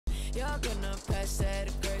You're gonna pass that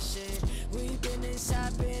aggression. We've been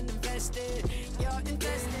inside, been invested. You're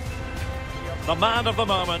invested. The man of the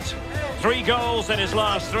moment. 3 goals in his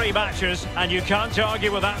last 3 matches, and you can't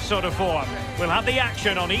argue with that sort of form. We'll have the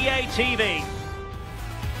action on EA TV.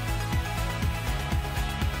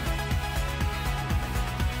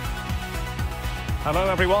 Hello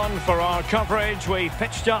everyone, for our coverage we've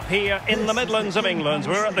pitched up here in the Midlands of England.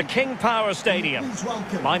 We're at the King Power Stadium.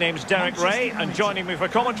 My name's Derek Ray, and joining me for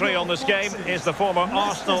commentary on this game is the former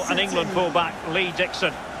Arsenal and England fullback Lee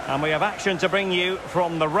Dixon. And we have action to bring you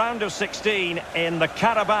from the round of 16 in the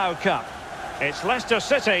Carabao Cup. It's Leicester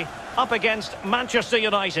City up against Manchester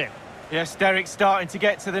United. Yes, Derek, starting to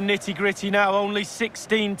get to the nitty-gritty now. Only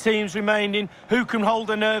 16 teams remaining. Who can hold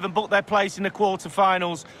the nerve and book their place in the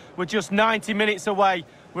quarter-finals? We're just 90 minutes away.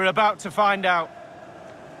 We're about to find out.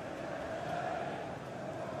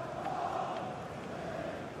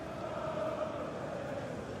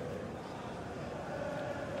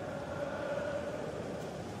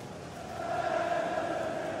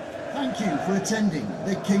 Thank you for attending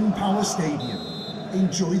the King Power Stadium.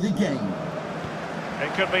 Enjoy the game.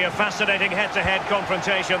 It could be a fascinating head-to-head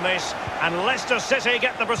confrontation, this, and Leicester City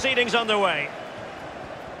get the proceedings underway.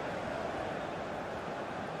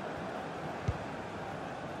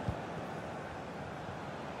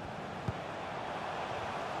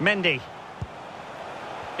 Mendy.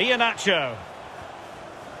 Iheanacho.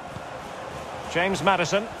 James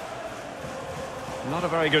Maddison. Not a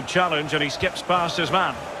very good challenge, and he skips past his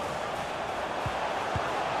man.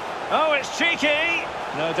 Oh, it's cheeky!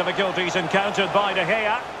 No difficulties encountered by De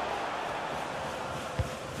Gea.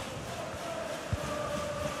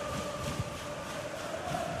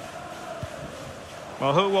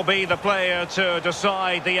 Well, who will be the player to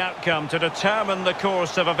decide the outcome, to determine the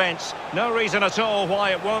course of events? No reason at all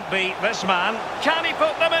why it won't be this man. Can he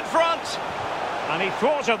put them in front? And he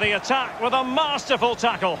thwarted the attack with a masterful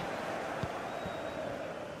tackle.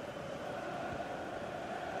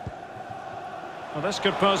 Well, this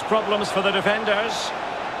could pose problems for the defenders.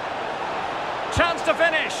 Chance to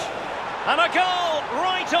finish. And a goal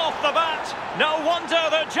right off the bat. No wonder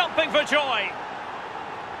they're jumping for joy.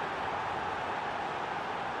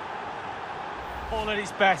 All at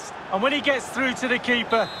his best. And when he gets through to the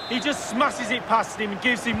keeper, he just smashes it past him and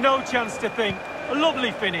gives him no chance to think. A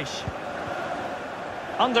lovely finish.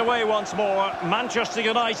 Underway once more. Manchester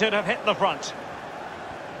United have hit the front.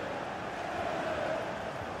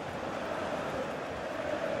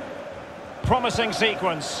 Promising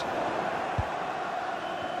sequence.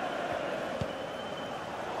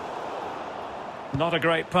 Not a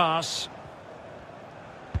great pass.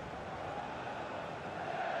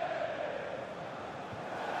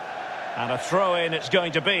 And a throw-in it's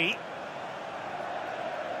going to be.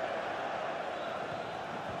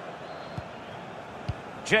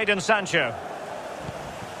 Jadon Sancho.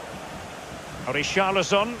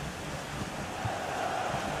 Richarlison.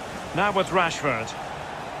 Now with Rashford.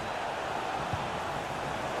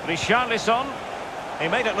 Richarlison. He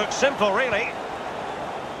made it look simple, really.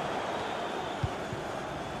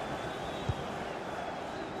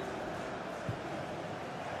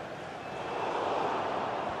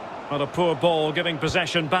 But a poor ball giving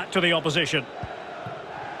possession back to the opposition.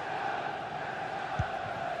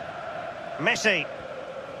 Messi.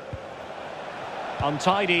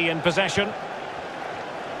 Untidy in possession.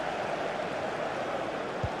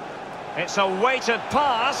 It's a weighted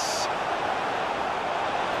pass.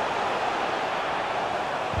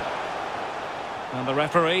 And the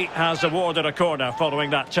referee has awarded a corner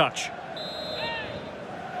following that touch.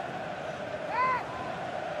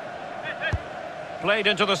 Played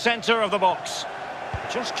into the centre of the box.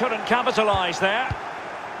 Just couldn't capitalise there.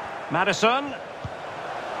 Maddison.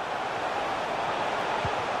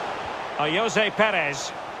 Jose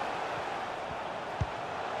Perez.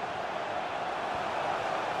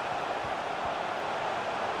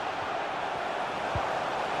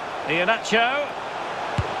 Iheanacho.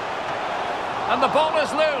 And the ball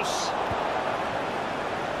is loose.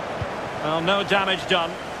 Well, no damage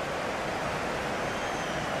done.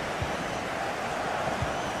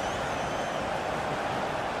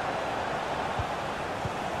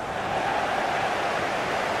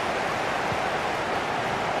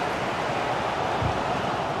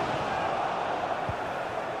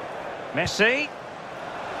 Messi.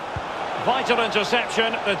 Vital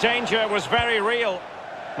interception. The danger was very real.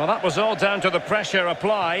 Well, that was all down to the pressure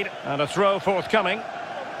applied, and a throw forthcoming.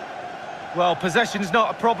 Well, possession's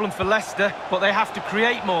not a problem for Leicester, but they have to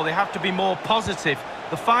create more. They have to be more positive.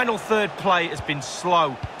 The final third play has been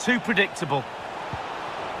slow, too predictable.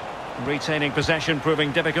 Retaining possession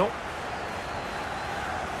proving difficult.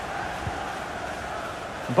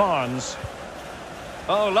 Barnes.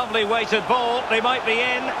 Oh, lovely weighted ball. They might be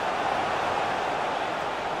in.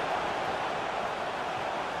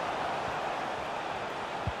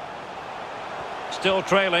 Still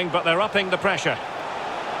trailing, but they're upping the pressure.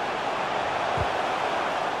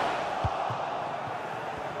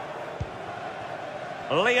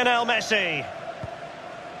 Lionel Messi.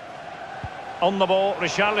 On the ball,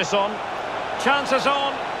 Richarlison. Chances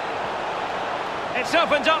on. It's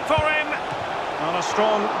opened up for him. And a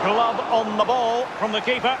strong glove on the ball from the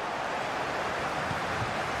keeper.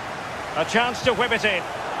 A chance to whip it in.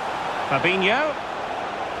 Fabinho.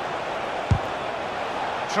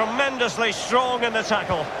 Tremendously strong in the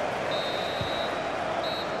tackle.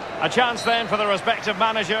 A chance then for the respective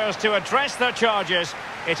managers to address their charges.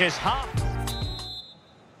 It is half.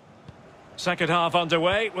 Second half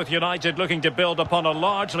underway, with United looking to build upon a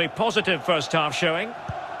largely positive first half showing.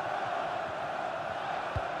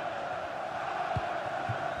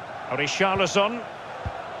 Richarlison.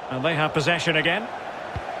 And they have possession again.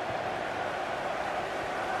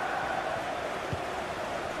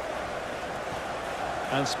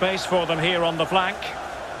 And space for them here on the flank.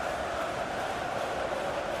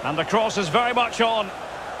 And the cross is very much on.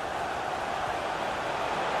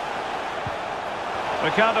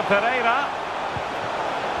 Ricardo Pereira.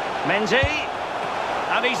 Mendy.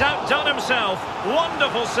 And he's outdone himself.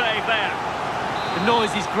 Wonderful save there. The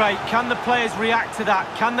noise is great. Can the players react to that?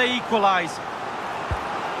 Can they equalise?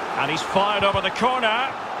 And he's fired over the corner.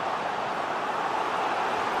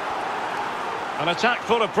 An attack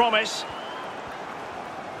full of promise.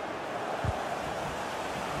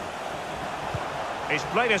 He's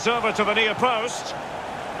played it over to the near post.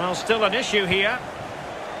 Well, still an issue here.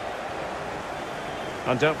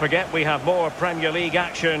 And don't forget, we have more Premier League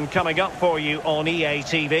action coming up for you on EA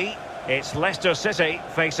TV. It's Leicester City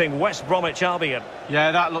facing West Bromwich Albion.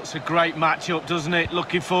 Yeah, that looks a great match-up, doesn't it?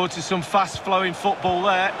 Looking forward to some fast-flowing football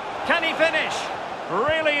there. Can he finish?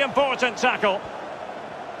 Really important tackle.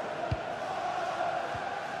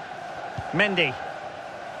 Mendy.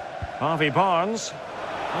 Harvey Barnes.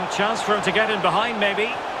 A chance for him to get in behind, maybe.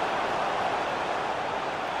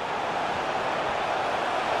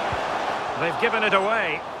 They've given it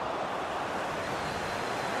away.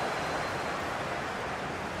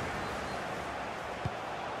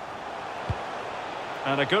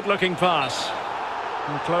 And a good-looking pass.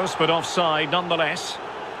 And close, but offside nonetheless.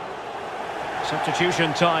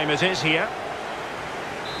 Substitution time it is here.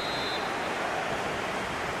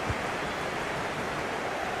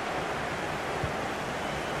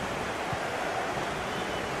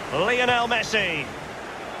 Lionel Messi.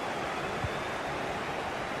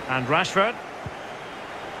 And Rashford.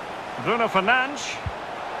 Bruno Fernandes.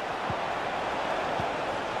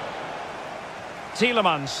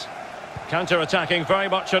 Tielemans. Counter-attacking, very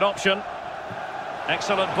much an option.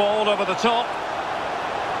 Excellent ball over the top.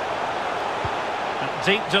 A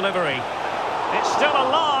deep delivery. It's still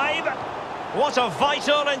alive. What a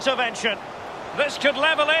vital intervention. This could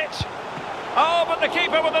level it. Oh, but the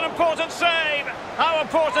keeper with an important save. How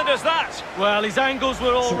important is that? Well, his angles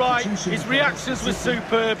were all right. His reactions were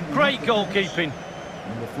superb. Great goalkeeping.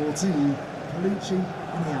 Number 14, Palucci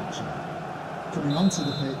in the action. Coming onto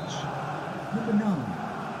the pitch, number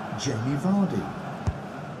 9, Jamie Vardy.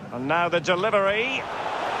 And now the delivery.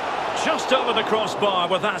 Just over the crossbar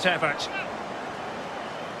with that effort.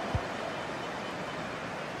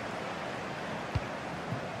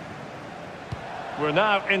 We're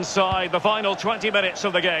now inside the final 20 minutes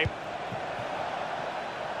of the game.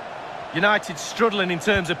 United struggling in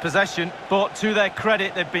terms of possession, but to their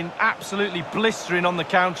credit, they've been absolutely blistering on the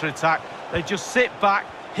counter-attack. They just sit back,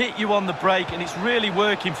 hit you on the break, and it's really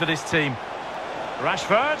working for this team.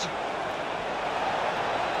 Rashford.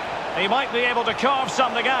 He might be able to carve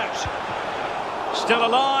something out. Still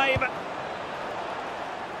alive.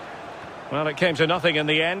 Well, it came to nothing in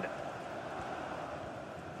the end.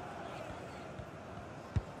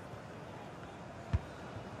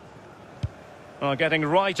 Well, getting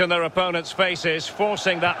right in their opponent's faces,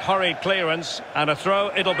 forcing that hurried clearance, and a throw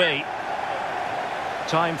it'll be.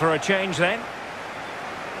 Time for a change then.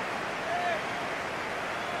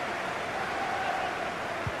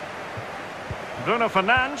 Bruno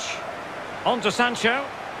Fernandes. On to Sancho.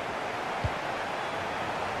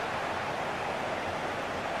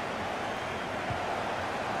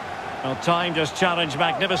 Well, time just challenged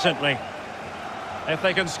magnificently. If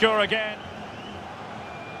they can score again.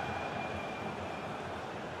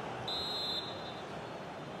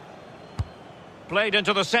 Played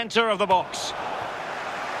into the centre of the box.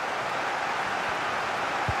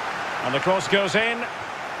 And the cross goes in.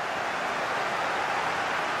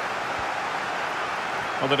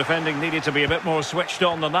 Well, the defending needed to be a bit more switched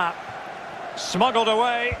on than that. Smuggled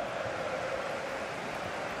away.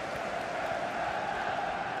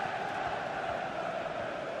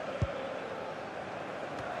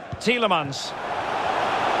 Tielemans.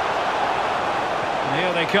 And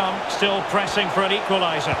here they come, still pressing for an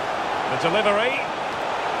equaliser. The delivery.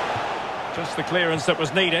 Just the clearance that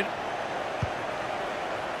was needed.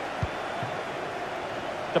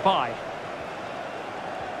 Depay.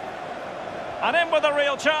 And in with a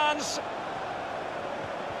real chance.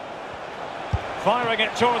 Firing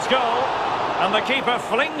it towards goal. And the keeper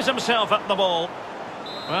flings himself at the ball.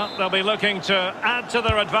 Well, they'll be looking to add to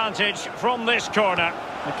their advantage from this corner.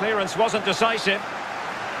 The clearance wasn't decisive.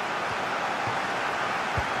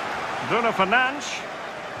 Bruno Fernandes.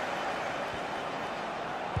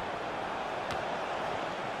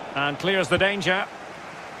 And clears the danger.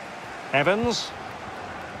 Evans.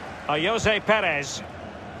 Jose Perez.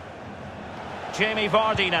 Jamie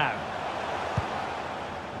Vardy now.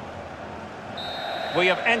 We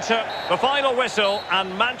have entered the final whistle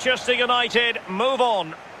and Manchester United move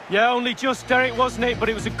on. Yeah, only just, Derek, wasn't it? But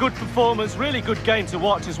it was a good performance, really good game to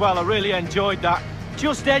watch as well. I really enjoyed that.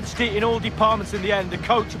 Just edged it in all departments in the end. The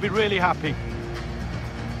coach will be really happy.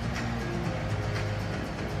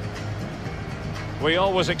 We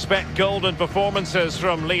always expect golden performances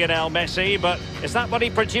from Lionel Messi, but is that what he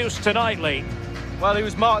produced tonight, Lee? Well, he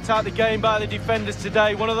was marked out the game by the defenders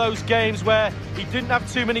today. One of those games where he didn't have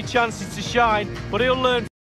too many chances to shine, but he'll learn